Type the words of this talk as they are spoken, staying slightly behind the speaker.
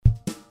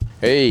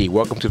Hey,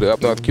 welcome to the Up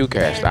North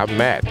QCast. I'm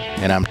Matt.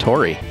 And I'm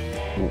Tori.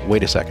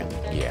 Wait a second.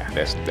 Yeah,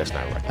 that's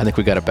not right. I think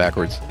we got it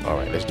backwards. All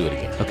right, let's do it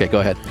again. Okay, go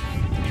ahead.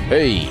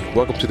 Hey,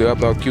 welcome to the Up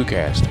North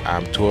QCast.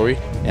 I'm Tori.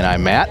 And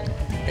I'm Matt.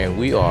 And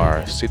we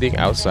are sitting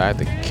outside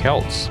the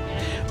Celts.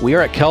 We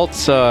are at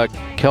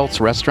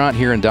Celts Restaurant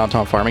here in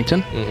downtown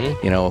Farmington.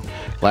 Mm-hmm. You know,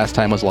 last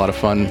time was a lot of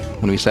fun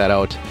when we sat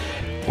out.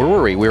 Where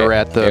were we? We were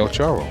at the El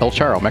Charro. El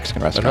Charro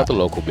Mexican restaurant. Another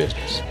local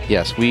business.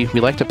 Yes, we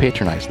like to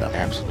patronize them.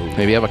 Absolutely.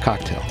 Maybe have a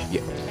cocktail.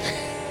 Yeah.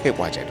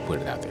 Why'd you have to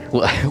put it out there?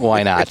 Well,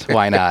 why not?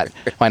 Why not?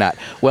 Why not?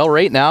 Well,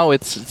 right now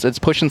it's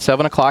pushing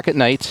 7 o'clock at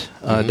night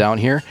down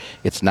here.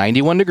 It's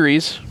 91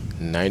 degrees.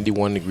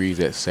 91 degrees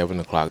at 7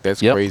 o'clock.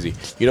 That's Yep. crazy.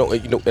 You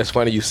know, that's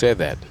funny you said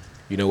that.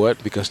 You know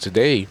what? Because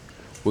today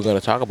we're going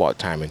to talk about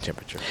time and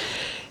temperature.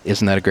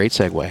 Isn't that a great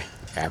segue?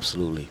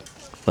 Absolutely.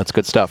 That's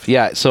good stuff.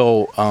 Yeah,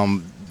 so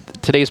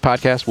today's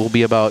podcast will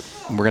be we're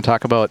going to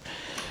talk about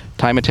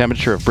time and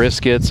temperature of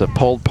briskets, of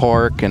pulled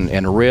pork,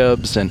 and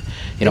ribs, and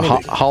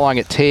how long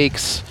it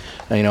takes.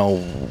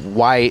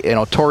 Why.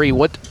 Tori,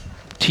 what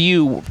to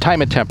you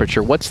time and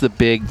temperature? What's the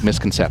big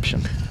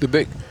misconception?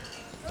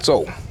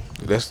 So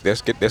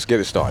let's get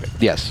it started.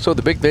 Yes. So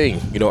the big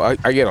thing,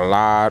 I get a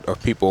lot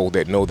of people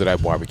that know that I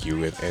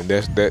barbecue, and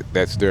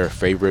that's their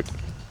favorite.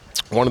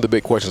 One of the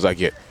big questions I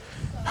get: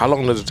 how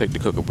long does it take to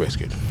cook a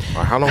brisket?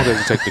 Or how long does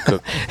it take to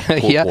cook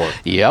pulled pork?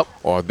 Yep.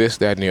 Or this,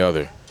 that, and the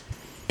other.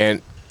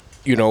 And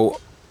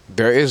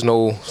there is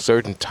no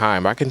certain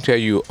time. I can tell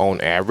you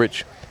on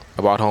average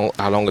about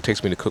how long it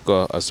takes me to cook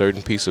a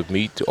certain piece of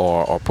meat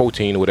or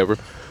protein or whatever,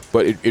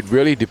 but it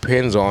really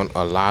depends on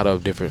a lot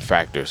of different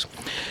factors.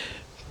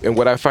 And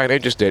what I find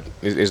interesting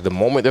is the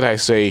moment that I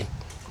say,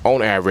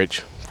 on average,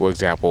 for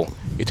example,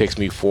 it takes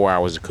me 4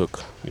 hours to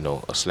cook,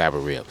 a slab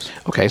of ribs.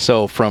 Okay,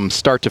 so from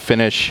start to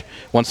finish,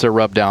 once they're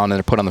rubbed down and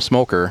they're put on the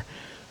smoker,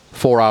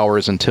 4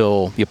 hours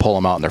until you pull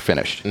them out and they're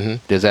finished.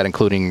 Mm-hmm. Is that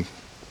including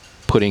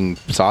putting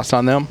sauce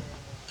on them?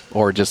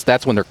 Or just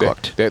that's when they're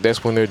cooked?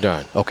 That's when they're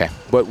done. Okay.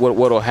 But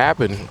what'll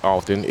happen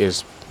often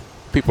is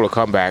people will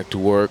come back to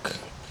work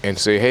and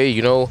say, hey,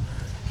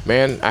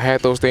 man, I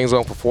had those things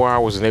on for 4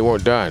 hours and they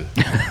weren't done.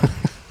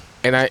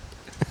 And I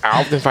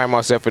often find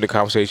myself in the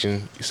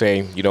conversation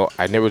saying,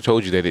 I never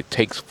told you that it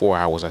takes 4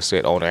 hours. I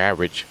said on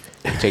average,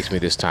 it takes me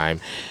this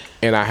time.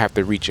 And I have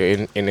to reach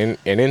an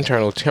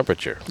internal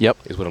temperature. Yep.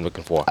 Is what I'm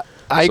looking for.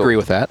 I agree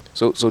with that.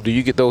 So do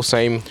you get those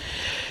same?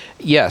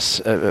 Yes,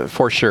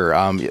 for sure.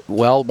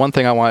 Well, one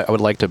thing I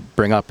would like to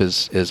bring up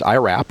is I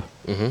wrap.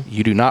 Mm-hmm.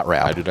 You do not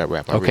wrap. I do not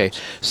wrap my Okay, ribs.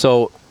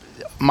 so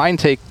mine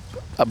take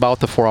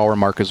about the 4 hour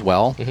mark as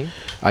well. Mm-hmm.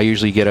 I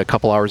usually get a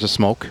couple hours of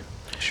smoke.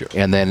 Sure.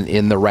 And then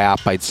in the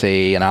wrap, I'd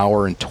say an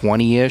hour and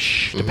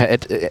 20-ish,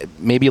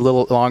 Mm-hmm. maybe a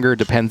little longer,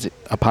 depends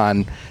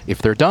upon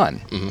if they're done,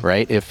 Mm-hmm.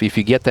 right? If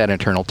you get that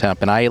internal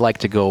temp, and I like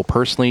to go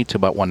personally to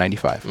about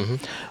 195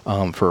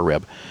 Mm-hmm. for a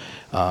rib.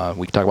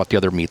 We can talk about the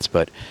other meats,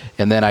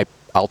 and then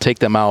I'll take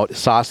them out,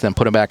 sauce them,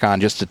 put them back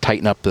on just to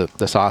tighten up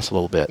the sauce a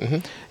little bit.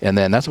 Mm-hmm. And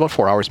then that's about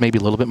 4 hours, maybe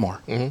a little bit more.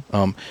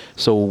 Mm-hmm.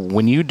 So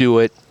when you do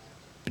it,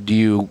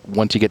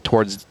 once you get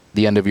towards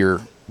the end of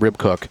your rib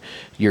cook,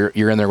 you're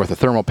in there with a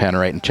thermal pen,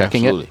 right, and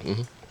checking Absolutely. it?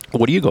 Mm-hmm.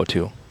 What do you go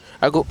to?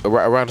 I go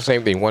around the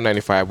same thing,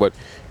 195. But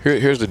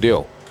here's the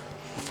deal: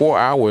 4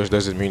 hours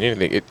doesn't mean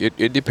anything.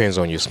 It depends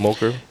on your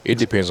smoker. It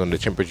depends on the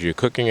temperature you're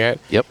cooking at.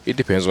 Yep. It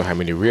depends on how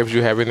many ribs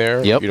you have in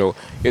there. Yep.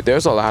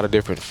 There's a lot of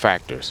different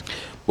factors.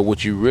 But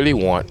what you really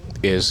want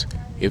is,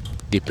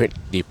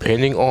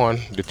 depending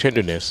on the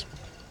tenderness,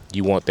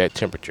 you want that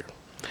temperature.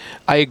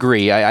 I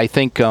agree. I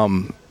think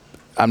I'm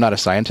not a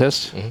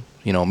scientist.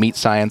 Mm-hmm. Meat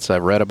science,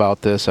 I've read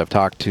about this. I've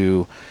talked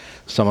to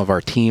some of our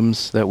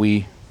teams that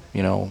we,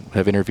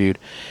 have interviewed.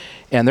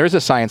 And there's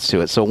a science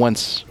to it. So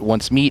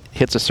once meat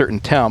hits a certain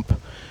temp,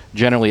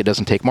 generally it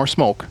doesn't take more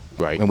smoke.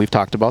 Right. And we've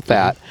talked about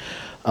that.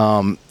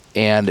 And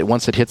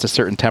once it hits a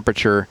certain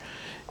temperature,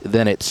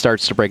 then it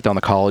starts to break down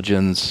the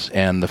collagens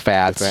and the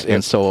fats.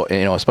 And so,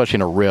 especially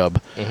in a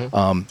rib.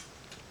 Mm-hmm.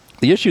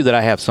 The issue that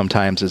I have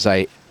sometimes is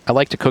I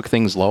like to cook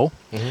things low,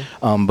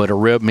 but a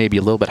rib maybe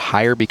a little bit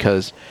higher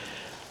because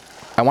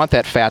I want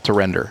that fat to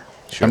render.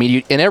 Sure. I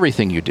mean, in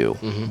everything you do,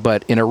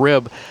 but in a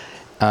rib,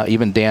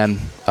 even Dan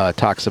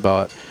talks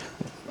about,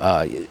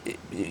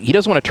 he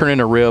doesn't want to turn in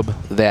a rib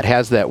that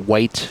has that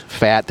white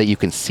fat that you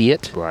can see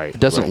it. Right.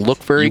 It doesn't right. look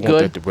very you good.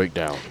 want that to break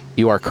down.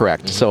 You are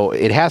correct. So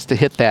it has to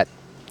hit that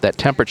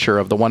temperature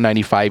of the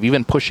 195,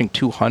 even pushing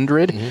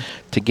 200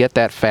 to get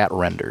that fat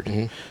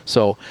rendered.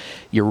 So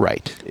you're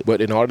right. But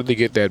in order to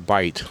get that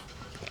bite,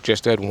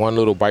 just that one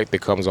little bite that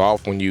comes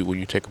off when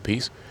you take a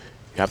piece,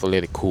 you have to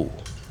let it cool.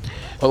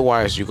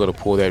 Otherwise, you're going to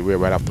pull that rib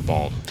right off the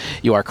bone.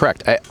 You are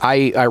correct.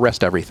 I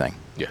rest everything.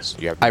 Yes,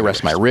 you have to I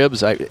rest my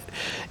ribs. It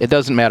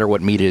doesn't matter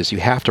what meat it is. You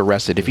have to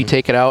rest it. If you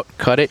take it out,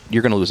 cut it,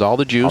 you're going to lose all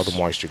the juice. All the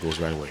moisture goes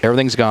right away.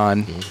 Everything's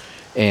gone.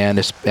 And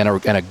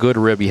a good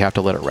rib, you have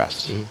to let it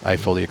rest. I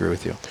fully agree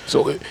with you.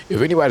 So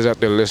if anybody's out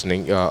there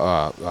listening,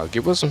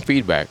 give us some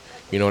feedback.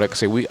 Like I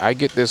say, I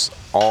get this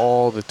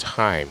all the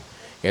time,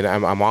 and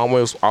I'm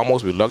almost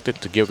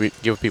reluctant to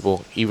give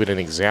people even an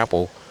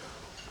example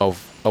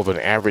of of an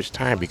average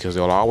time because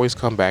they'll always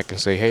come back and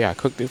say, "Hey, I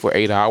cooked it for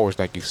 8 hours,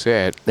 like you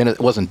said." Then it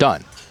wasn't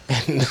done.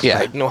 And it's Yeah.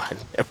 like, no,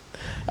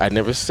 I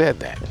never said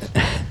that.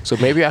 So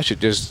maybe I should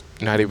just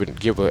not even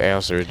give an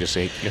answer and just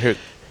say, "Here,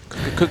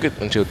 cook it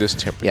until this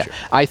temperature." Yeah,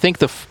 I think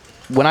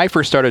when I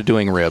first started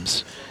doing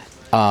ribs,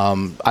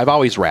 I've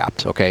always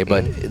wrapped, okay,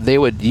 but they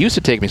used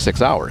to take me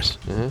 6 hours,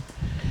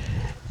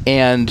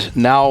 and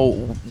now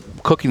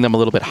cooking them a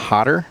little bit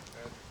hotter,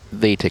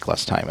 they take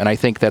less time, and I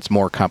think that's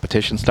more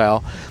competition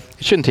style.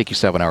 It shouldn't take you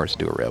 7 hours to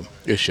do a rib.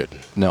 It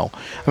shouldn't. No,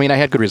 I mean I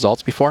had good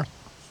results before,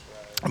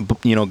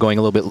 going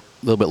a little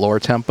bit lower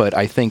temp, but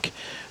I think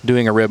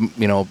doing a rib,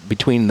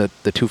 between the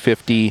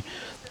 250.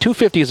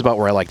 250 is about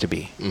where I like to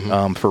be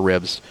for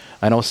ribs.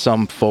 I know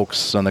some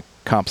folks on the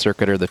comp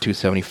circuit are the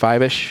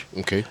 275-ish.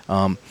 Okay.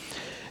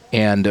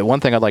 And one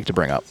thing I'd like to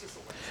bring up,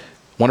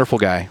 wonderful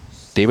guy,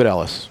 David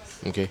Ellis.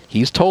 Okay.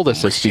 He's told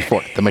us this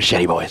before, the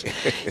Machete Boys.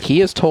 He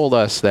has told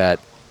us that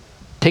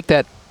take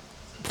that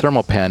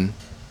thermal pen,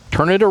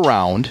 turn it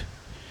around,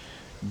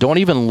 don't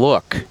even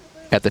look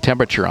at the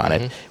temperature on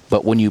it,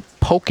 but when you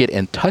poke it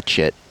and touch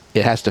it,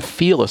 it has to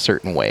feel a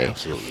certain way.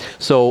 Absolutely.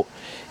 So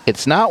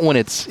it's not when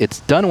it's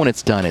done when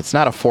it's done. It's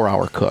not a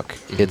 4-hour cook.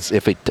 It's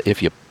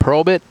if you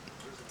probe it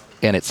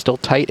and it's still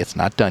tight, it's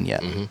not done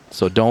yet.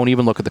 So don't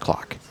even look at the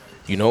clock.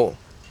 I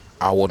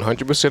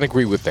 100%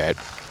 agree with that,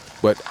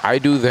 but I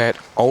do that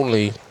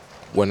only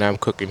when I'm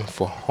cooking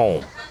for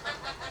home.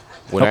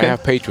 When I Okay.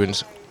 have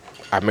patrons,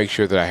 I make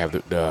sure that I have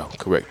the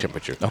correct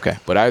temperature. Okay.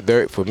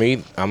 But for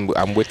me, I'm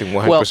with him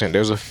 100%.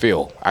 There's a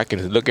feel. I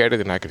can look at it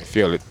and I can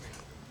feel it,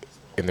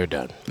 and they're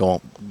done.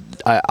 Well,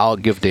 I'll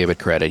give David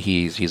credit.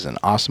 He's an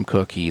awesome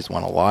cook. He's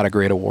won a lot of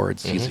great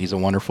awards. He's a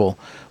wonderful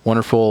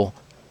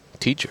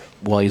Teacher.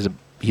 Well, he's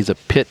a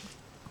pit.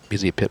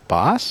 Is he a pit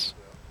boss?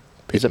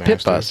 He's a pit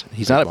master, boss.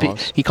 He's pit not a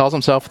boss. pit. He calls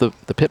himself the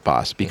pit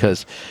boss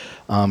because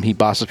he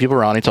bosses people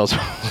around. He tells them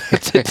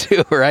what to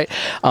do, right?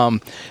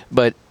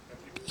 But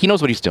he knows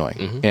what he's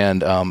doing.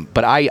 And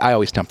but I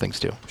always temp things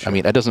too. Sure. I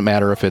mean, it doesn't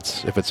matter if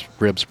it's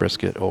ribs,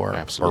 brisket, or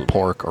Absolutely.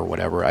 pork or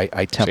whatever. I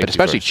temp Safety it,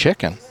 especially first.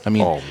 chicken. I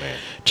mean, Oh man,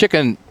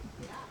 chicken. you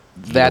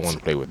That's don't want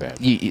to play with that.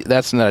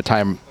 that's not a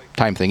time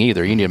thing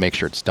either. You need to make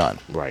sure it's done.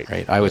 Right.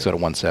 I always go to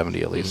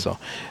 170 at least. So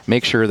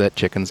make sure that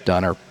chicken's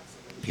done or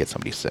you get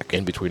somebody sick.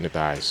 In between the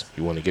thighs,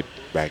 you want to get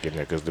back in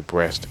there because the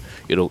breast,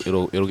 it'll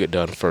get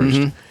done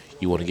 1st.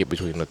 You want to get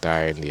between the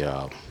thigh and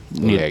the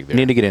leg there.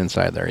 Need to get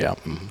inside there, yeah.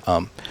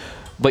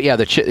 But yeah,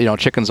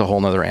 chicken's a whole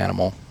nother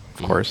animal.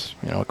 Of course,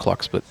 it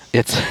clucks, but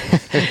it's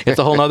it's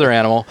a whole nother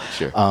animal.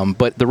 Sure.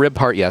 But the rib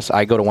part, yes,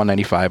 I go to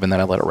 195 and then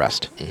I let it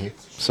rest.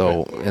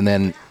 So and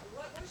then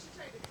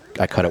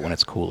I cut it when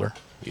it's cooler.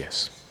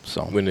 Yes.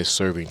 So When it's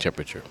serving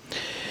temperature.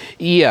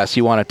 yes,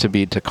 you want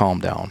it to calm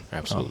down.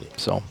 Absolutely.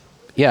 So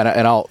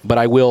yeah, but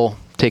I will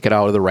take it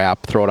out of the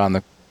wrap, throw it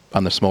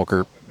on the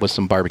smoker with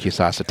some barbecue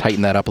sauce to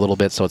tighten that up a little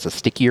bit so it's a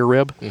stickier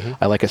rib.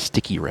 I like a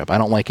sticky rib. I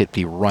don't like it to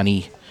be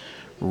runny.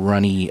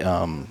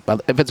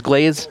 If it's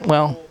glazed,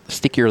 well, the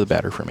stickier the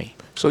better for me.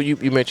 So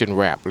you mentioned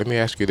wrap. Let me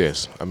ask you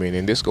this. I mean,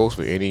 and this goes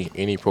for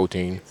any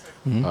protein.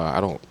 I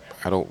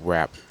don't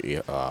wrap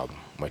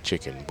my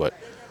chicken, but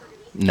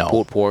No.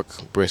 pulled pork,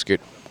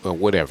 brisket, or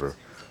whatever.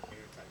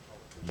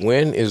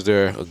 When is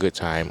there a good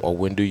time, or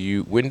when do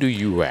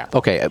you wrap?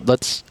 Okay,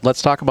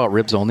 let's talk about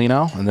ribs only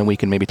now, and then we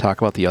can maybe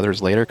talk about the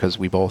others later because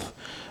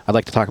I'd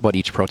like to talk about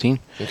each protein.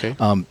 Okay.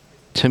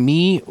 To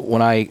me,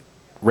 when I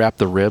wrap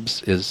the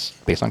ribs is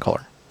based on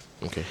color.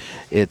 Okay.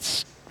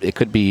 It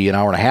could be an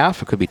hour and a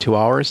half. It could be 2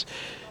 hours.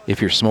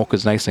 If your smoke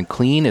is nice and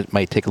clean, it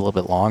might take a little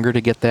bit longer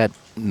to get that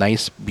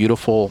nice,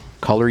 beautiful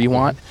color you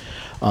want.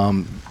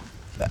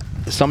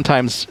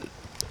 Sometimes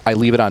I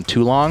leave it on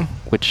too long,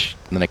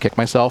 then I kick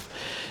myself.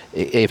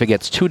 If it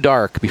gets too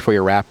dark before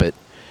you wrap it,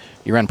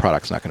 your end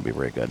product's not going to be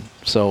very good.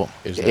 So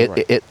Is that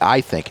right?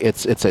 I think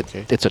it's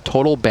a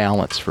total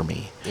balance for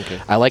me. Okay.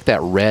 I like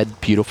that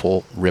red,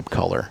 beautiful rib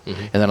color,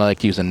 and then I like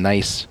to use a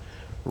nice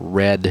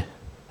red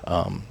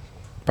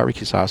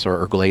barbecue sauce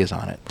or glaze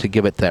on it to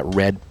give it that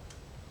red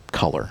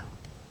color.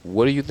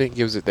 What do you think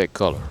gives it that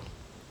color?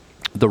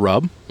 The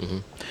rub.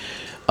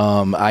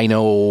 I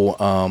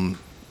know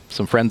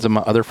some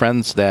other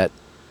friends that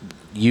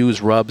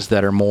use rubs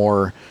that are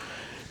more.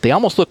 They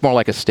almost look more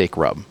like a steak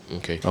rub.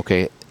 Okay.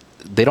 Okay.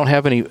 They don't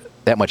have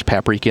that much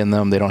paprika in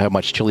them. They don't have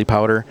much chili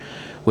powder,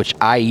 which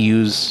I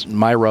use.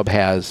 My rub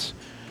has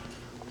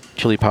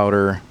chili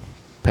powder,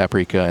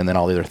 paprika, and then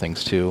all the other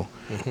things too.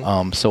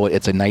 So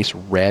it's a nice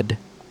red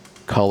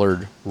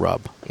colored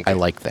rub. Okay. I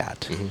like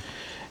that.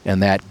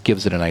 And that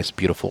gives it a nice,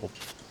 beautiful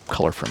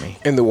color for me.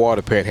 And the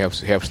water pan helps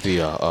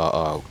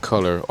the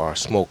color or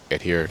smoke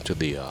adhere to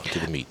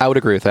the meat. I would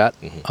agree with that.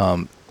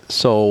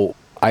 So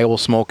I will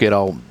smoke it.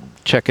 I'll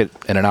check it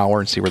in an hour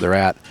and see where they're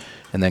at,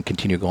 and then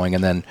continue going.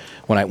 And then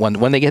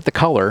when they get the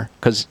color,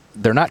 because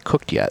they're not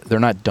cooked yet, they're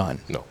not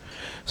done. No.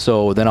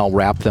 So then I'll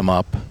wrap them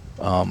up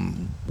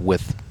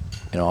with,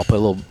 I'll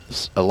put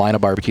a line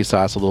of barbecue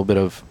sauce, a little bit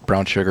of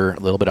brown sugar, a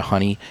little bit of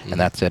honey, and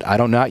that's it. I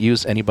do not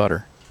use any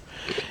butter.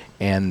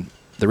 And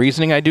the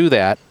reasoning I do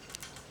that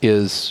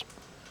is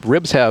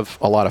ribs have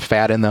a lot of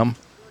fat in them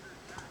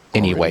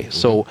anyway. really?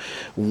 So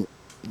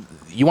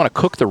you want to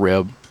cook the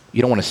rib.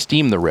 You don't want to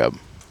steam the rib.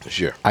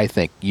 Sure. I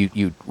think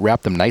you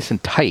wrap them nice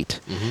and tight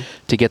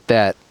to get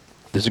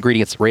those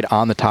ingredients right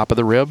on the top of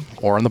the rib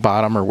or on the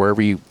bottom or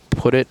wherever you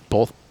put it,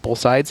 both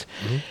sides,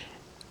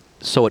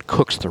 so it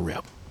cooks the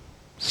rib.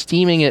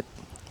 Steaming it,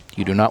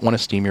 you do not want to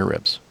steam your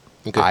ribs.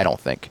 Okay. I don't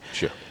think.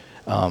 Sure.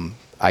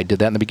 I did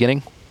that in the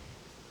beginning.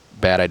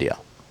 Bad idea.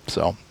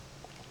 So,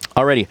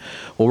 alrighty.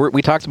 Well,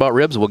 we talked about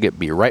ribs. We'll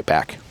be right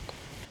back.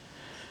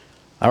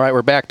 All right,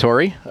 we're back,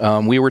 Tori.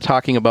 We were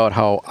talking about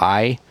how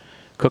I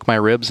cook my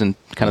ribs and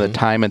kind of the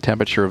time and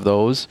temperature of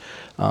those.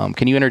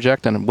 Can you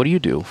interject on what do you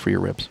do for your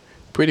ribs?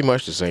 Pretty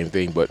much the same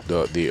thing, but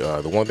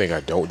the one thing I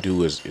don't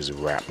do is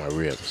wrap my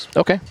ribs.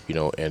 Okay. You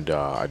know, and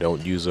I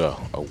don't use a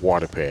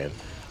water pan.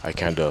 I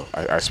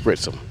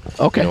spritz them.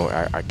 Okay. You know,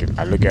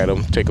 I look at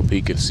them, take a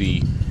peek, and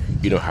see,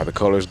 you know, how the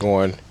color's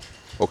going.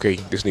 Okay,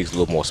 this needs a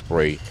little more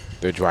spray.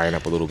 They're drying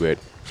up a little bit,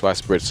 so I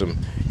spritz them,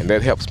 and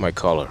that helps my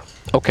color.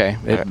 Okay.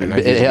 And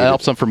It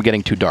helps them from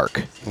getting too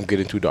dark. From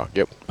getting too dark.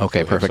 Yep. Okay,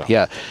 It helps perfect.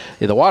 out.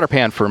 Yeah. The water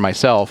pan for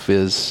myself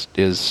is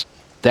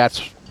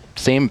that's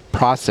same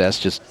process,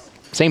 just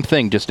same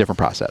thing, just different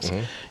process.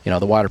 You know,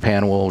 the water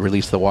pan will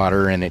release the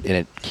water and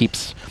it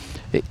keeps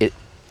it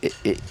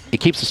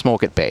keeps the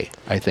smoke at bay,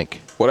 I think.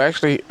 Well,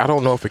 actually, I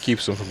don't know if it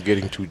keeps them from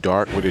getting too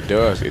dark. What it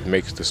does, it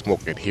makes the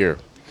smoke adhere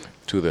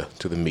to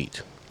the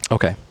meat.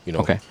 Okay. You know,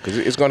 Okay. because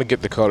it's going to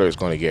get the color it's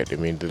going to get. I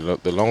mean,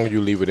 the longer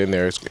you leave it in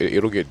there,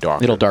 it'll get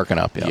darker. It'll darken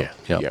up. Yeah. Yeah.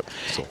 Yep. Yep.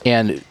 So,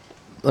 And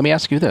let me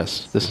ask you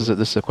this. This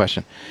is a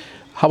question.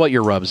 How about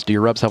your rubs? Do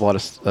your rubs have a lot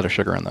of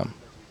sugar in them?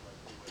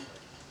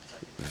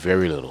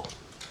 very little.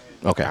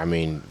 Okay. I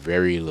mean,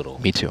 very little.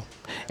 Me too.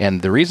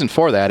 And the reason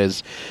for that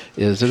is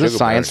there's a Sugar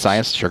science. burns.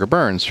 Science. Sugar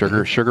burns.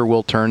 Sugar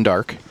will turn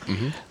dark.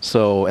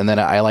 So, and then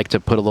I like to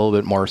put a little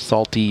bit more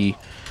salty,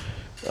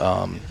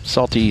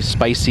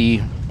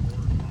 spicy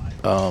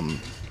on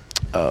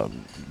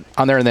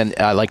there, and then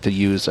I like to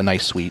use a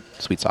nice sweet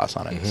sauce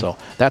on it. So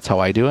that's how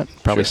I do it.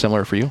 Probably Sure.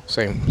 similar for you.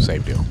 Same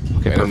deal.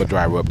 Okay, And I'm a perfect.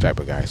 dry rub type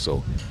of guy,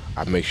 so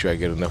I make sure I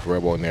get enough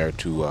rub on there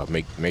to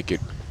make it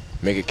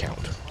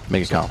count.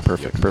 Make it count.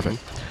 Perfect. yeah. Perfect.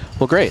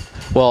 Well, great.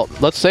 Well,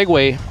 let's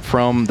segue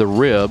from the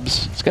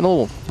ribs. It's getting a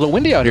little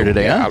windy out here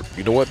today, Yeah, huh?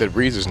 you know what? The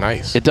breeze is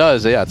nice. It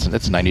does. Yeah,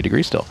 it's 90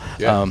 degrees still.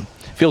 Yeah.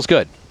 Feels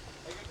good.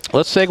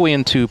 Let's segue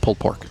into pulled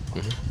pork.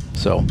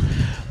 So,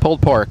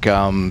 pulled pork,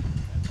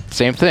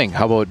 same thing.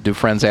 How about, do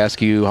friends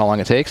ask you how long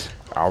it takes?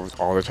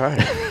 all the time.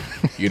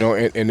 You know,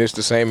 and it's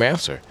the same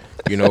answer.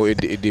 You know,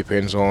 it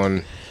depends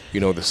on, you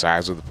know, the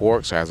size of the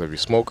pork, size of your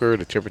smoker,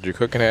 the temperature you're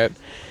cooking at.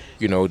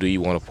 You know, do you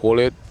want to pull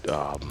it?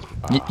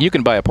 You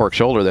can buy a pork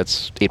shoulder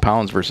that's 8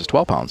 pounds versus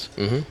 12 pounds.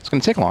 It's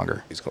going to take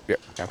longer, Yeah,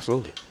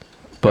 absolutely.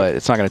 but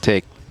it's not going to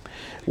take.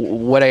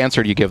 What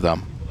answer do you give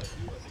them?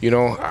 You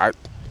know,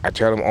 I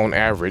tell them on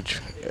average,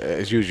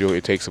 as usual,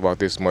 it takes about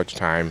this much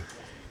time,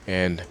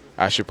 and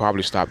I should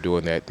probably stop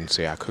doing that and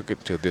say I cook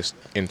it to this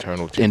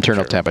internal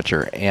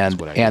temperature. And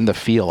what I do. and the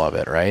feel of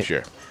it, right?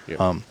 Sure.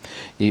 Yeah.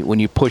 When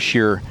you push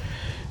you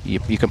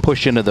can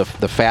push into the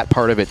fat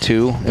part of it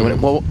too. And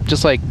when well,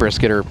 just like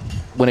brisket or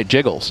when it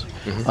jiggles,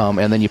 and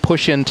then you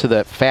push into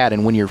the fat,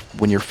 and when your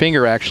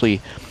finger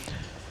actually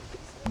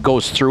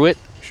goes through it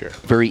Sure.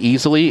 very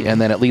easily, and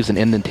then it leaves an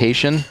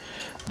indentation,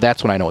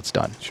 that's when I know it's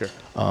done. Sure.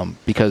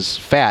 Because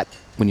fat,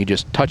 when you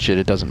just touch it,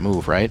 it doesn't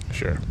move, right?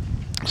 Sure.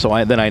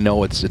 So then I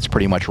know it's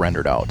pretty much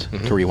rendered out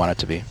to where you want it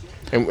to be.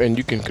 And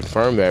you can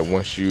confirm that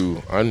once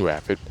you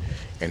unwrap it,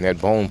 and that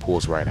bone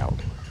pulls right out.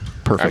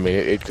 Perfect. I mean,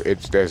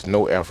 it's there's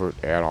no effort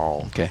at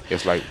all. Okay.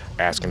 It's like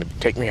asking to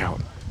take me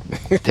out.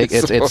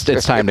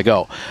 It's time to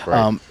go.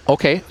 Right.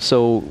 Okay,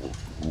 so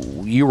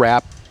you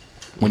wrap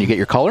when you get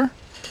your color.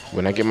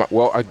 When I get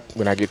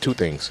when I get two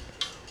things.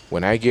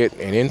 When I get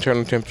an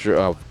internal temperature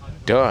of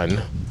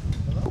done,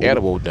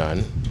 edible done,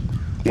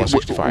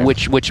 165.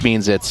 Which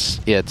means it's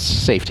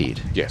safe to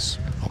eat. Yes.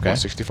 Okay.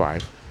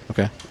 165.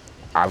 Okay.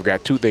 I've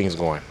got two things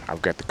going.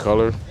 I've got the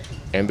color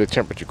and the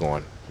temperature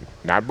going.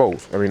 Not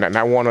both. I mean,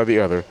 not one or the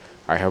other.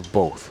 I have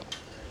both.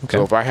 Okay.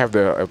 So if I have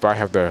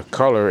the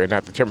color and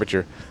not the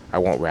temperature, I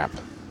won't wrap.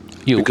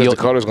 Because the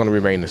color is going to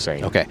remain the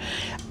same. Okay.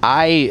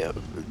 I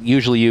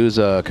usually use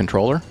a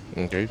controller.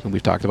 Okay.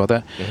 We've talked about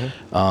that.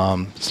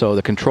 So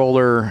the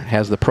controller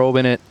has the probe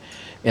in it,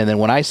 and then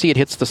when I see it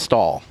hits the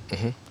stall,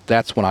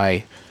 that's when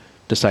I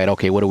decide,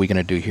 okay, what are we going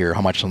to do here?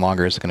 How much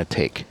longer is it going to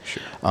take?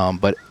 Sure.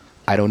 But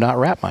I do not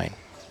wrap mine.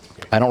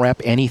 I don't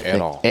wrap anything.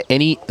 At all.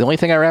 The only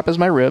thing I wrap is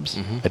my ribs.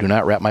 I do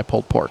not wrap my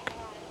pulled pork.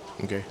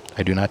 Okay.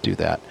 I do not do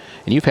that.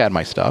 And you've had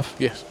my stuff.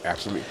 Yes,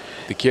 absolutely.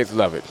 The kids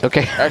love it.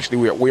 Okay.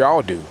 Actually, we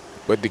all do.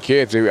 But the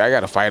kids, I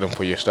got to fight them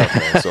for your stuff,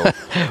 man. So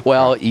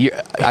Well,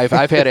 I've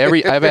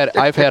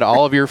had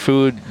all of your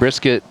food,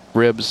 brisket,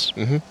 ribs,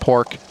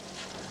 pork.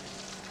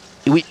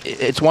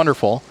 It's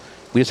wonderful.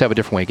 We just have a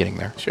different way of getting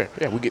there. sure.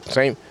 Yeah, we get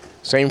the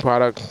same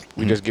product.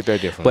 We just get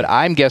that differently. But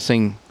I'm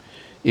guessing,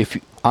 if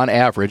on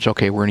average,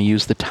 okay, we're going to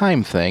use the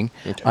time thing.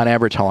 Okay. On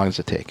average, how long does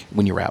it take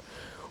when you wrap?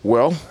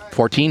 Well,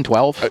 14,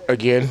 12?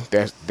 again,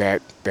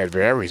 that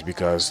varies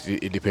because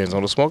it depends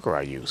on the smoker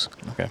I use.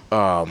 Okay.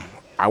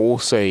 I will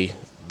say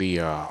the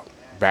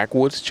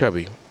backwoods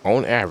chubby,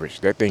 on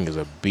average, that thing is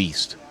a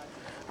beast.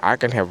 I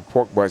can have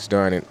pork butts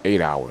done in 8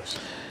 hours.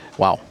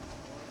 Wow.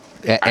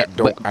 I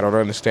But don't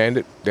understand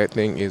it. That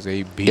thing is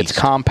a beast. it's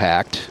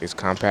compact. It's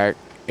compact,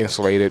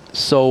 insulated.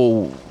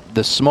 So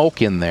the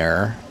smoke in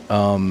there,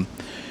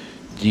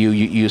 you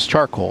use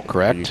charcoal,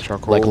 correct? I use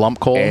charcoal, like lump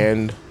coal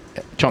and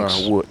chunks.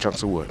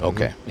 chunks of wood.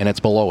 Okay, and it's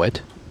below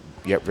it.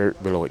 Yep, very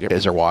below it. Yep.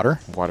 Is there water?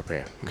 Water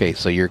pan? Okay,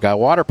 so you got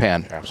water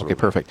pan. Absolutely. Okay,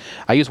 perfect.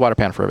 I use water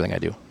pan for everything I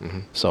do.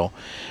 So,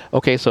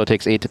 okay, so it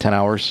takes 8 to 10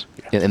 hours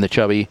in the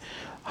chubby.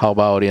 How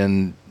about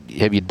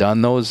have you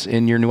done those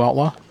in your new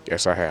Outlaw?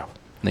 Yes, I have.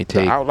 And they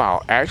take The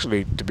Outlaw,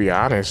 actually, to be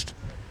honest,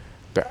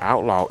 the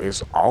Outlaw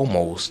is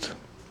almost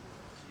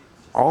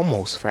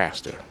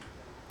faster.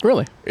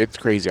 Really? It's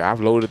crazy. I've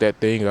loaded that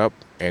thing up,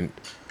 and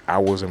I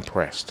was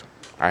impressed.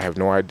 I have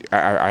no idea.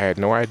 I had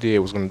no idea it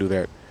was going to do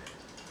that.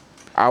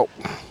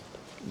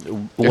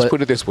 Let's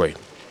put it this way: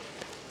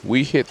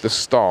 we hit the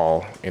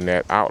stall in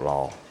that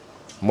Outlaw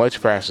much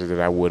faster than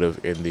I would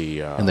have in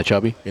the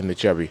chubby? In the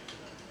chubby,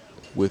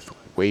 with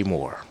way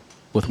more.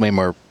 With way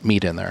more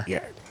meat in there.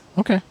 Yeah.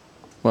 Okay.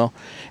 Well,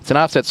 it's an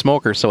offset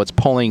smoker, so it's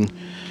pulling.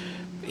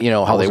 You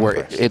know how they work.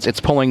 Impressed. It's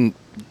pulling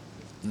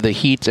the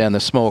heat and the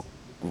smoke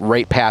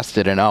right past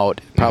it and out,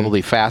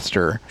 probably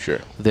faster Sure.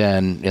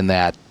 than in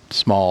that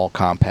small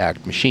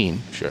compact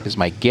machine. Sure. Is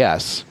my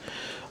guess.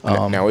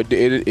 Now it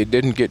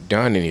didn't get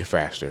done any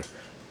faster.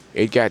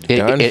 It got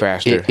done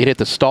faster. It hit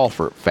the stall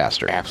for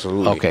faster.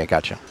 Absolutely. Okay,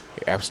 gotcha.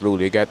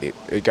 Absolutely.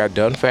 It got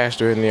done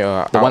faster in the The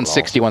Outlaw.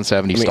 160,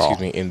 170 stall.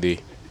 Excuse me, in the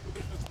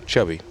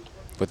chubby.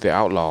 But the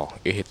Outlaw,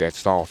 it hit that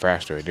stall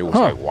faster, and it was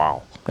Huh. like,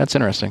 wow. That's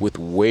interesting. With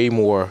way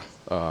more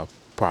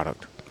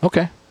product.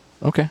 Okay.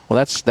 Well,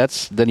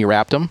 that's then you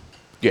wrapped them,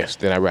 Yes,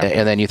 then I wrapped it.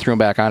 and then you threw them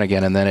back on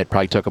again, and then it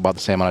probably took about the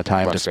same amount of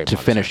time About the same to amount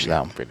of finish time, yeah,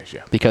 them. finish,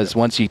 yeah. Because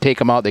once you take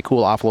them out, they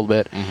cool off a little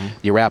bit.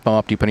 You wrap them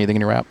up. Do you put anything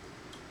in your wrap?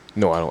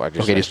 No, I don't. I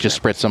just Okay,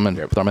 just spritz them and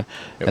Yep. throw them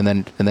in.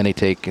 Yep. And then they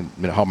take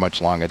how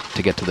much longer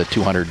to get to the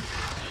 200,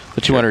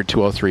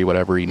 203,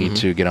 whatever you need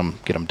to get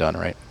them done,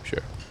 right? Sure.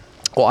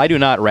 Well, I do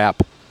not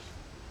wrap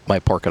my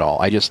pork at all.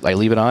 I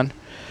leave it on,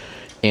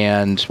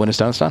 and when it's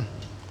done, it's done.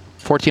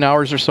 14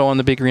 hours or so on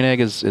the Big Green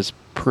Egg is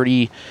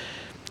pretty.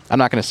 I'm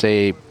not going to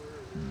say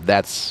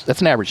that's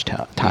an average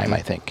time, I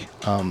think,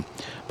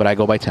 but I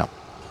go by temp.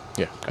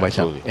 Yeah, By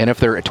absolutely. temp. And if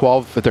they're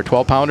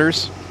 12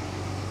 pounders,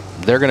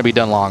 they're going to be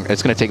done long.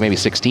 It's going to take maybe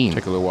 16.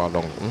 Take a little while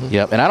longer.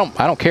 Yep, and I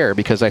don't care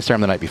because I start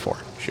them the night before.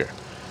 Sure.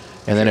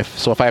 And then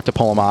if I have to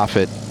pull them off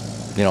at,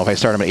 if I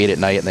start them at 8 at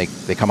night and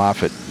they come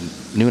off at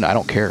noon, I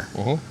don't care.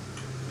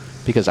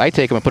 Because I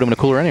take them and put them in a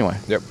cooler anyway.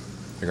 Yep.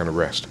 You're gonna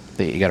rest.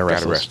 You got to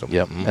rest. Gotta rest them.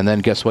 Yep. And then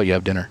guess what? You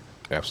have dinner.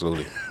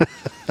 Absolutely.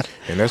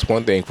 And that's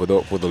one thing for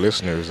the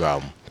listeners.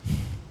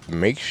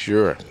 Make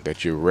sure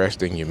that you're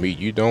resting your meat.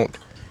 You don't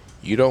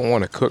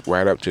want to cook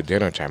right up to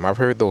dinner time. I've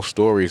heard those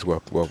stories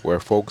where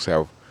folks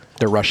have.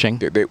 They're rushing.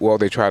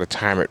 They try to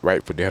time it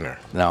right for dinner.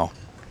 No.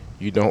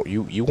 You don't.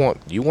 You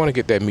want to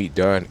get that meat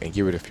done and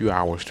give it a few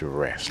hours to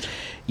rest.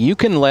 You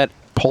can let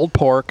pulled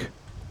pork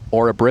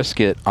or a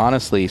brisket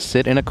honestly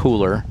sit in a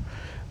cooler,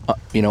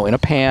 in a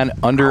pan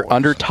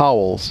under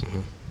towels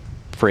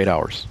for 8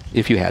 hours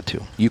if you had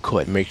to. You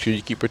could. Make sure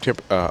you keep a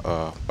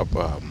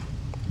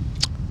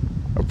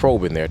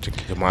probe in there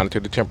to monitor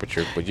the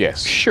temperature. But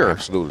yes, Sure.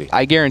 absolutely.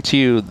 I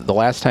guarantee you, the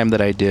last time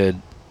that I did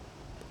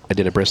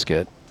a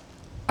brisket,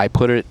 I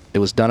put it. It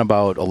was done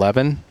about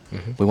 11.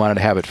 We wanted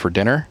to have it for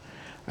dinner.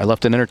 I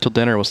left it in there till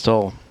dinner. It was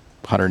still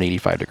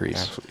 185 degrees.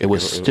 Absolutely. It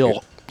was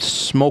still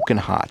smoking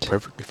hot.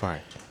 Perfectly fine.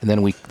 And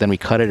then we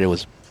cut it. It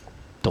was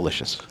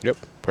delicious. Yep,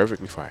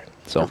 perfectly fine.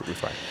 So- Perfectly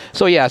fine.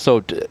 So yeah.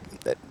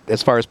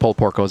 As far as pulled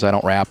pork goes, I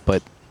don't wrap,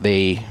 but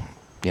they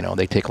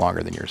take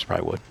longer than yours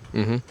probably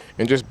would.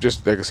 And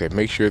just like I said,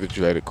 make sure that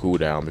you let it cool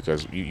down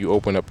because you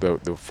open up the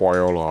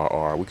foil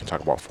or we can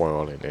talk about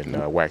foil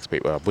and wax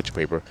paper, butcher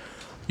paper.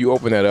 You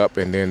open that up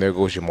and then there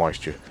goes your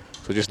moisture.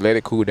 So just let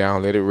it cool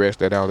down, let it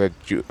rest, let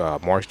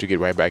moisture get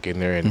right back in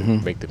there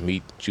and make the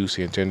meat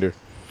juicy and tender.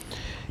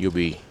 You'll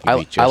be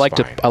just I like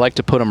fine.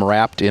 to put them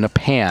wrapped in a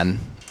pan,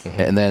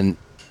 and then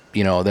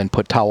then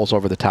put towels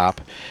over the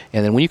top,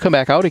 and then when you come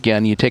back out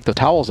again, you take the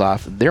towels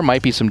off. There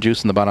might be some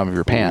juice in the bottom of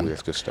your pan. Ooh,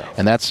 that's good stuff.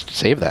 And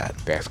save that.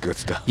 That's good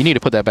stuff. You need to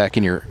put that back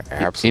in your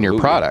Absolutely.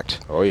 product.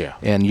 Oh yeah.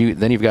 And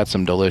then you've got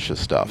some delicious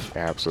stuff.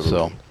 Absolutely.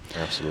 So,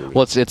 Absolutely.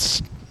 well,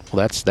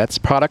 that's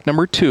product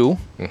number 2.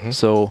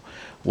 So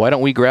why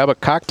don't we grab a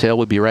cocktail?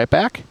 We'll be right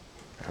back.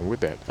 I'm with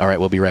that. All right,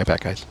 we'll be right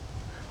back, guys.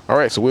 All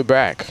right, so we're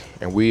back,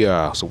 and we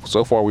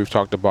so far we've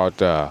talked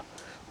about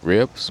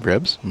ribs.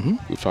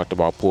 We've talked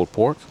about pulled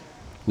pork.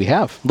 We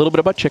have a little bit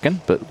about chicken,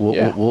 but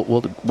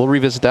we'll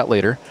revisit that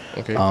later.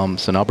 Okay.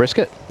 So now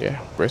brisket. Yeah,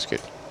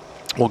 brisket.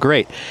 Well,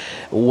 great.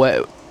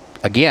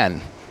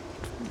 Again,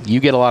 you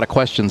get a lot of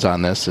questions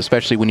on this,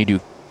 especially when you do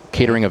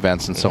catering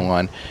events and so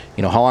on.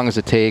 How long does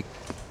it take?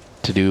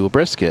 to do a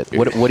brisket.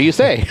 What do you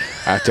say?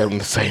 I tell them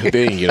the same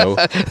thing, you know.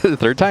 The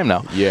third time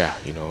now. Yeah,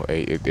 you know,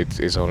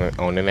 it's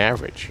on an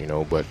average, you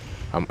know. But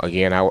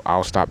again,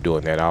 I'll stop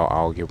doing that.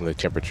 I'll give them the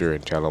temperature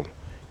and tell them,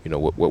 you know,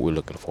 what we're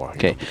looking for.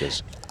 Okay. You know,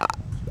 because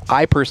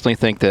I personally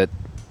think that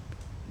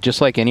just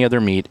like any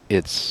other meat,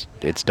 it's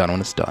done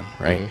when it's done,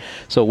 right? Mhm.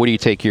 So what do you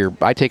take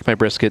I take my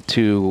brisket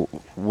to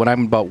when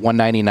I'm about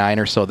 199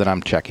 or so, then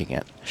I'm checking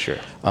it. sure,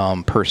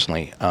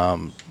 Personally, a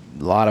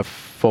lot of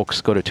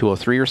folks go to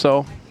 203 or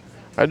so.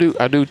 I do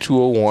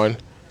 201.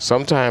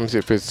 Sometimes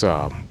if it's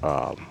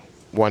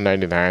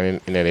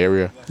 199 in that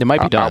area, It might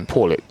be I'll done.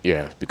 pull it,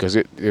 yeah, because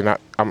you're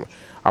not.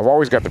 I've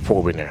always got the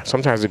probe in there.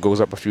 Sometimes it goes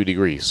up a few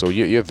degrees, so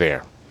you're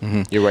there.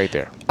 Mm-hmm. You're right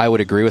there. I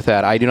would agree with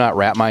that. I do not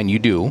wrap mine. You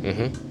do.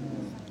 Mm-hmm.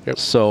 Yep.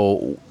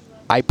 So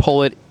I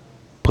pull it,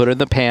 put it in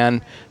the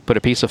pan, put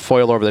a piece of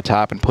foil over the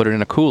top, and put it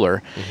in a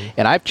cooler. Mm-hmm.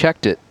 And I've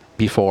checked it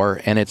before,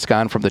 and it's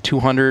gone from the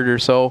 200 or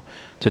so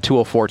to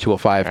 204,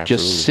 205.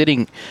 Absolutely. Just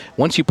sitting.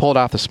 Once you pull it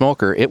off the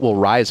smoker, it will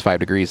rise 5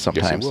 degrees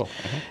sometimes. will.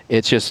 Mm-hmm.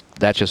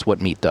 That's just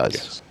what meat does.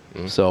 Yes.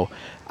 Mm-hmm. So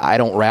I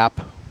don't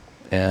wrap.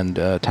 And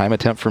time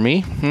attempt for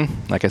me,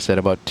 like I said,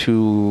 about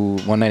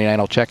 199.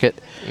 I'll check it,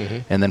 Mm-hmm.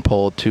 and then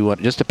pull to. It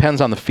just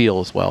depends on the feel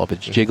as well. If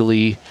it's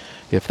jiggly,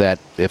 if that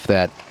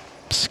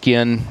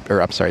skin,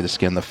 or I'm sorry,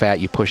 the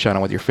fat you push on it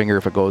with your finger,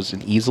 if it goes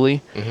in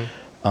easily,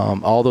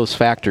 all those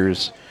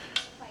factors,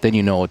 then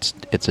you know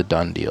it's a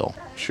done deal.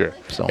 Sure.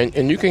 So-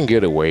 And you can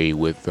get away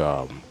with,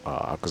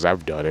 because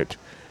I've done it,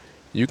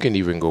 you can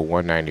even go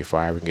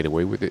 195 and get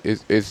away with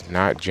it. It's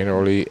not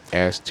generally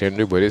as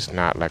tender, but it's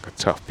not like a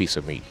tough piece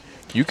of meat.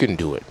 You can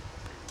do it.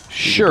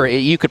 Sure,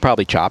 you could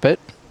probably chop it.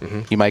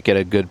 Mm-hmm. You might get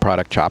a good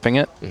product chopping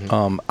it.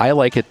 Mhm. I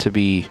like it to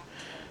be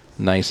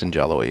nice and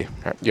jello-y.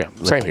 Yeah,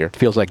 same here. It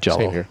feels like jello,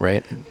 Same here.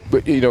 right?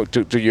 But, you know,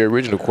 to your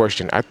original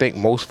question, I think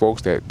most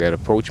folks that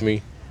approach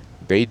me,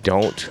 they're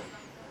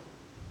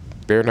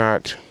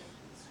not,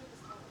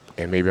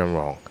 and maybe I'm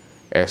wrong,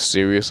 as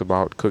serious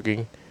about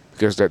cooking,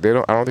 because I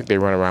don't think they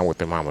run around with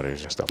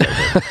thermometers and stuff like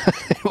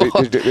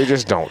that. they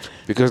just don't,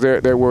 because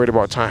they're worried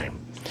about time.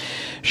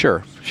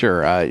 Sure.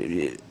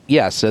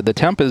 Yes, the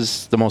temp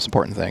is the most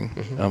important thing,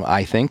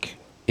 I think,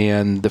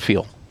 and the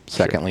feel.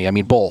 Secondly, I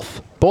mean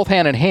both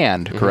hand in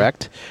hand,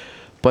 correct?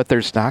 But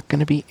there's not going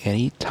to be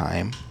any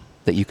time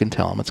that you can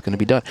tell them it's going to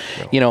be done.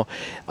 No. You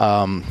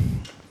know,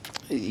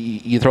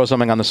 you throw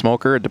something on the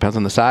smoker. It depends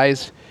on the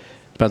size,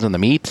 depends on the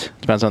meat,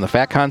 depends on the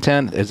fat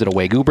content. Is it a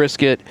Wagyu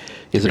brisket?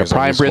 Is it a Depends on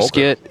prime your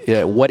smoker.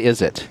 brisket? What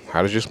is it?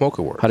 How does your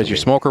smoker work? How does your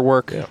smoker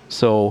work? Yeah.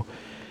 So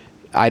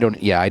I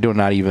do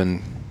not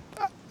even.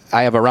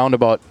 I have a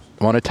roundabout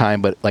amount of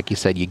time, but like you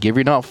said, you give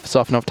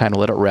yourself enough time to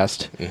let it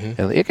rest.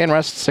 And it can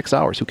rest 6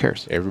 hours. Who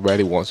cares?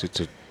 Everybody wants it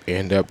to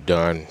end up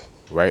done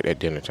right at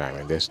dinner time,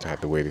 and that's not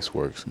the way this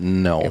works.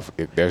 No.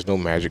 If there's no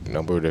magic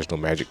number, there's no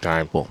magic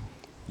time. Well,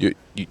 You're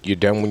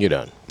done when you're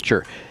done.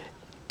 sure.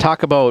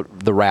 Talk about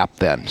the wrap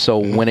then. So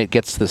when it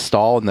gets the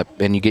stall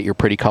and you get your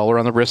pretty color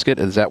on the brisket,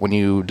 is that when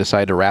you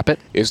decide to wrap it?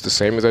 It's the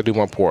same as I do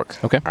my pork.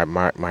 Okay.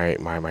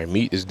 My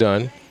meat is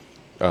done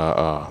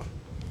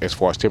as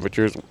far as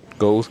temperatures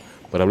goes,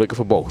 but I'm looking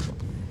for both.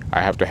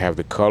 I have to have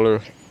the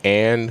color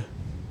and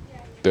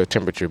the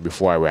temperature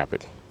before I wrap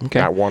it. Okay.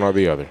 Not one or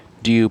the other.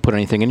 Do you put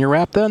anything in your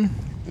wrap then?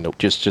 Nope.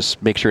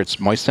 Just make sure it's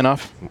moist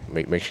enough.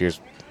 Make sure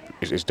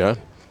it's done.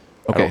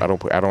 Okay. I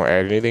don't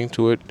add anything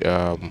to it.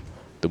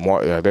 The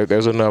more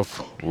there's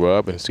enough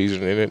rub and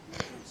seasoning in it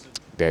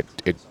that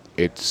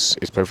it's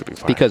perfectly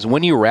fine. Because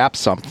when you wrap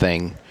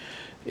something,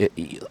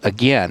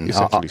 again,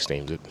 essentially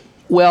steams it.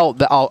 well,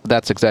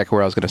 that's exactly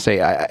where I was going to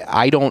say.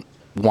 I don't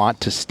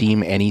want to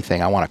steam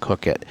anything. I want to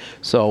cook it.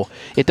 So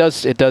it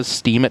does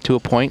steam it to a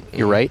point.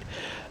 You're right.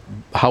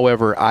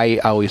 However, I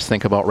always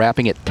think about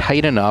wrapping it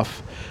tight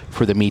enough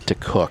for the meat to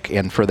cook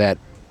and for that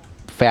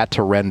fat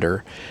to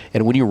render.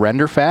 And when you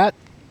render fat,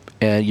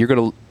 you're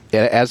going to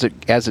as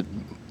it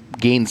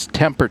gains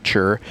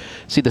temperature.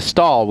 See the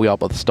stall. We all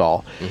about the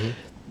stall.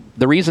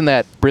 The reason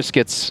that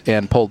briskets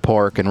and pulled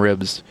pork and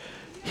ribs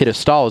hit a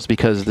stall is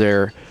because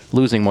they're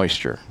losing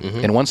moisture.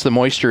 And once the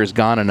moisture is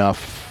gone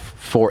enough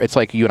it's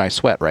like you and I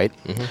sweat, right?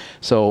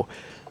 So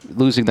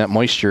losing that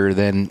moisture,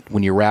 then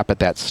when you wrap at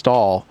that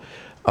stall,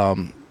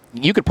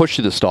 you could push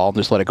through the stall and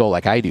just let it go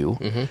like I do.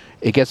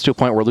 It gets to a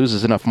point where it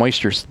loses enough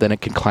moisture, then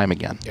it can climb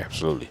again.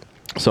 Absolutely.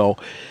 So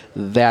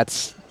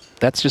that's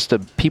just a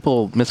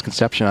people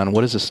misconception on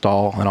what is a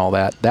stall and all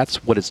that.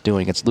 That's what it's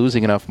doing. It's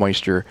losing enough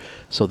moisture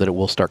so that it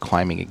will start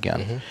climbing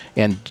again.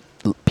 And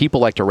people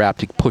like to wrap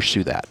to push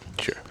through that.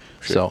 Sure.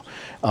 So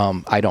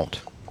I don't.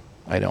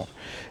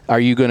 Are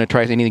you going to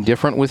try anything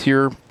different with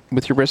your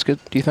brisket,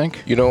 do you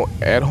think? You know,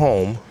 at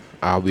home,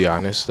 I'll be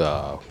honest,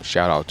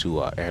 shout out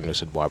to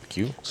Anderson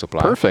Barbecue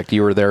Supply. Perfect.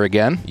 You were there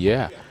again?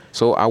 Yeah.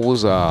 So I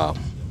was,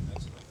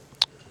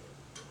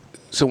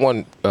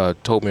 someone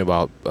told me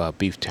about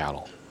beef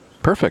tallow.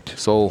 Perfect.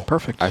 So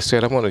Perfect. I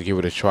said I'm going to give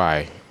it a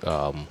try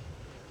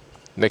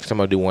next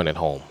time I do one at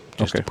home,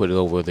 just to Okay. put it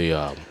over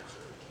the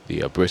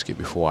brisket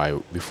before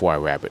I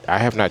wrap it. I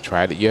have not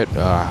tried it yet.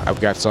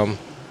 I've got some.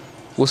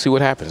 We'll see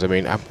what happens. I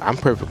mean, I'm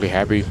perfectly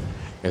happy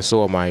and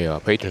so are my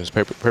patrons.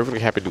 Perfectly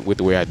happy with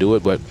the way I do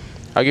it, but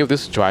I'll give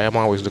this a try. I'm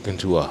always looking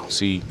to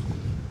see,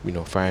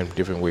 find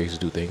different ways to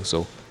do things.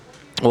 So,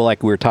 well,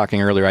 like we were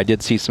talking earlier, I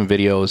did see some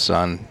videos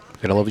on,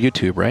 I love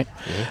YouTube, right?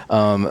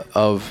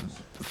 Of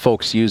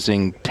folks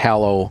using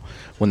tallow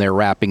when they're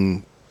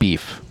wrapping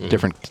beef,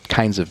 different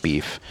kinds of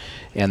beef.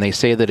 And they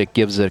say that it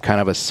gives it kind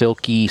of a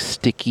silky,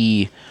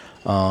 sticky,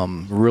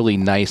 really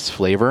nice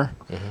flavor,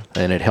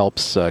 and it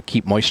helps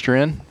keep moisture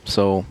in.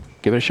 So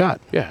give it a shot.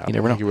 Yeah, you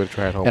never know. Give it a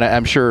try at home. And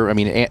I'm sure,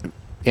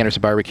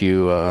 Anderson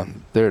Barbecue,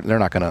 they're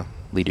not going to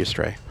lead you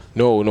astray.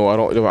 No, I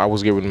don't. I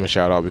was giving them a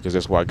shout out because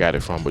that's where I got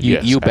it from. But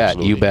yes, you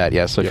absolutely. bet.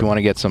 Yeah. So if you want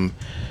to get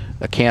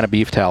a can of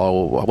beef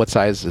tallow, what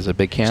size is a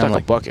big can? It's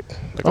like a bucket,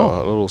 like a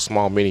little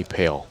small mini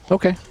pail.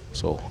 Okay.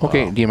 So do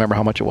you remember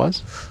how much it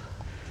was?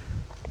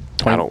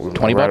 20, I don't remember.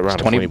 20 right bucks? around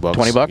 20 bucks.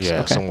 20 bucks? Yeah,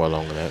 Okay. somewhere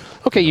along that.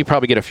 Okay, you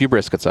probably get a few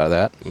briskets out of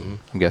that.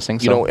 I'm guessing.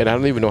 So. And I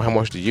don't even know how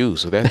much to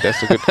use. So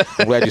that's a good.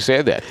 I'm glad you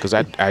said that because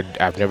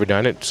I've never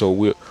done it. So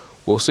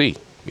we'll see.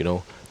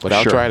 But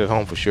I'll try it at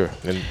home for sure,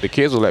 and the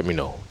kids will let me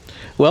know.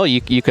 Well,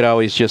 you could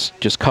always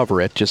just cover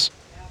it.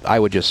 I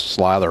would just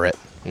slather it.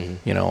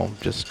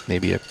 Just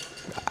maybe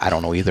I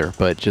don't know either,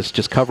 but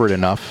just cover it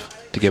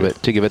enough to give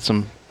it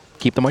some,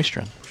 keep the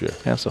moisture in. Sure.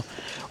 Yeah. So,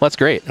 well, that's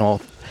great. Well,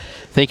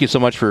 thank you so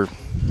much for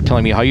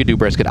telling me how you do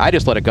brisket. I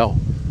just let it go.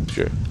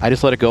 Sure. I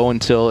just let it go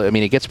until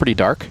it gets pretty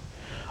dark,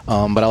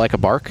 but I like a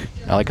bark.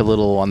 I like a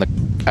little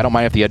I don't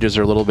mind if the edges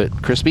are a little bit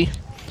crispy,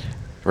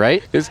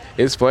 right?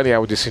 It's funny. I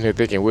was just sitting here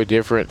thinking we're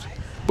different,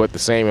 but the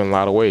same in a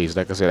lot of ways.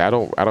 Like I said, I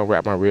don't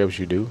wrap my ribs.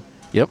 You do.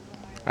 Yep.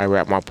 I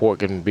wrap my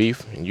pork and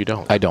beef, and you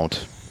don't. I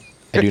don't.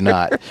 I do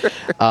not.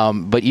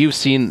 But you've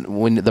seen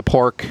when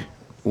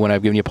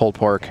I've given you pulled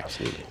pork,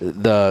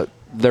 absolutely.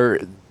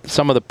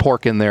 Some of the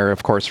pork in there,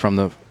 of course, from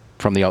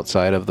the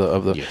outside of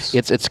the yes.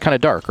 It's kind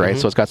of dark, right?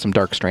 So it's got some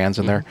dark strands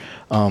in there.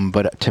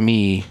 But to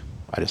me,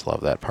 I just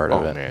love that part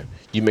of it. Oh man,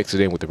 you mix it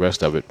in with the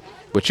rest of it.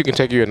 But you can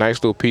take your nice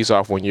little piece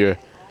off when you're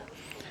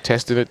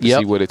testing it to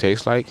see what it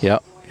tastes like.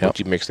 Yep. But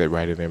you mix that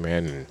right in there,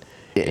 man. And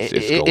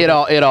it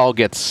all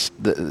gets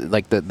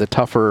the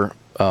tougher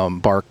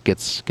bark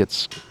gets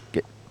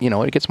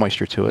it gets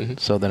moisture to it,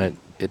 so then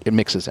it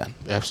mixes in.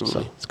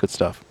 Absolutely, so it's good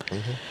stuff.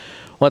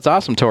 Well, that's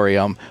awesome, Tori.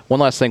 One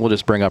last thing we'll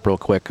just bring up real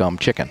quick: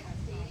 chicken.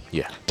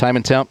 Yeah. Time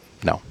and temp?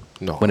 No.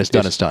 When it's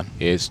done, it's done.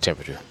 It's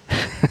temperature.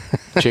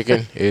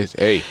 Chicken is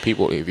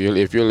people.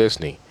 If you're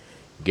listening,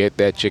 get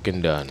that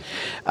chicken done.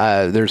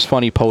 There's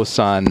funny posts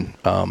on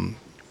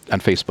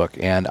Facebook,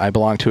 and I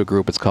belong to a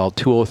group. It's called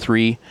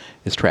 203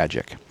 is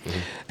Tragic,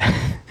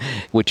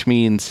 which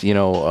means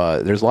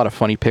there's a lot of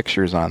funny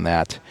pictures on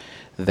that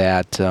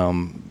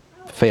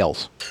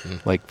fails.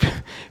 Like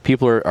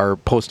people are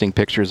posting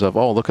pictures of,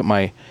 look at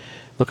my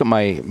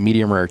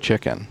medium rare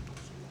chicken,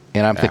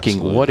 and I'm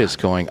thinking, what is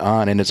going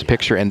on? And it's a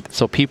picture, and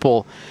so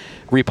people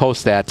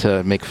repost that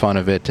to make fun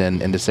of it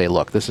and to say,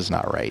 look, this is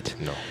not right.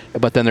 No.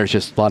 But then there's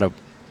just a lot of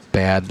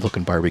bad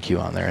looking barbecue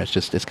on there.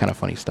 It's kind of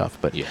funny stuff.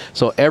 But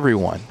so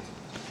everyone,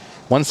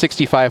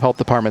 165 health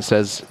department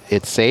says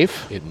it's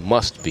safe. It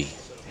must be.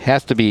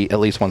 Has to be at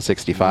least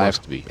 165.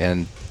 Must be.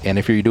 And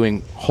if you're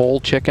doing whole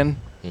chicken,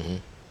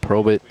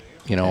 probe it.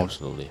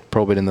 Absolutely.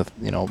 Probe it in the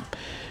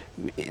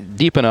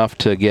deep enough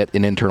to get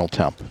an internal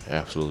temp.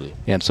 Absolutely.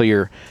 And so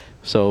your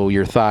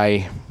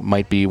thigh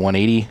might be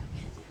 180.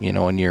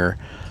 And your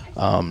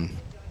hard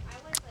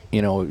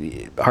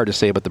to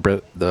say, but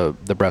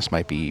the breast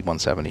might be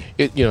 170.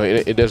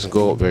 It doesn't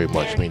go up very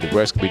much. I mean, the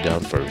breast can be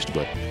done first,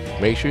 but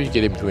make sure you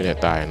get in between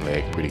that thigh and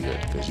leg pretty good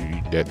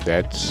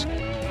because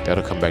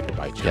that'll come back to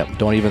bite you. Yep.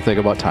 Don't even think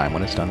about time.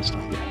 When it's done, it's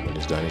done. Yeah, when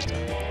it's done, it's done.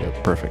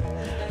 Yep. Perfect.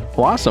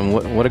 Well, awesome.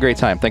 What a great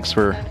time. Thanks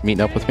for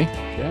meeting up with me.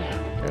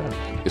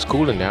 Yeah. It's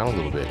cooling down a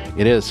little bit.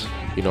 It is.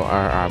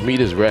 Our meat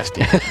is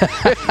resting.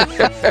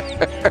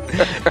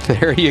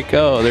 There you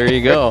go.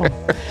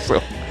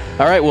 So.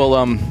 All right.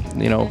 Well,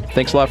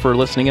 thanks a lot for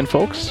listening in,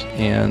 folks,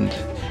 and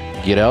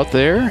get out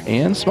there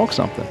and smoke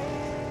something.